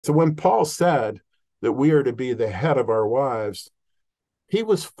So when Paul said that we are to be the head of our wives, he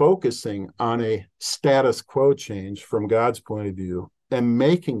was focusing on a status quo change from God's point of view and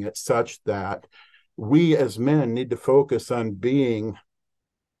making it such that we as men need to focus on being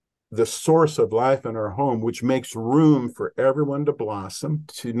the source of life in our home, which makes room for everyone to blossom,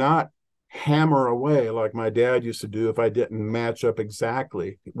 to not hammer away like my dad used to do if I didn't match up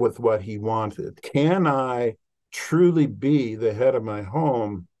exactly with what he wanted. Can I truly be the head of my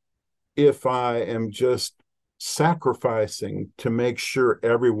home if I am just sacrificing to make sure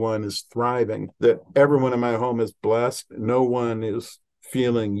everyone is thriving, that everyone in my home is blessed, no one is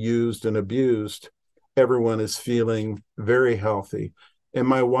feeling used and abused, everyone is feeling very healthy. And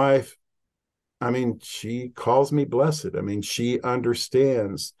my wife, I mean, she calls me blessed. I mean, she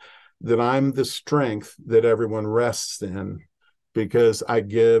understands that I'm the strength that everyone rests in because I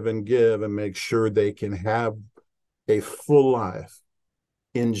give and make sure they can have a full life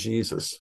in Jesus.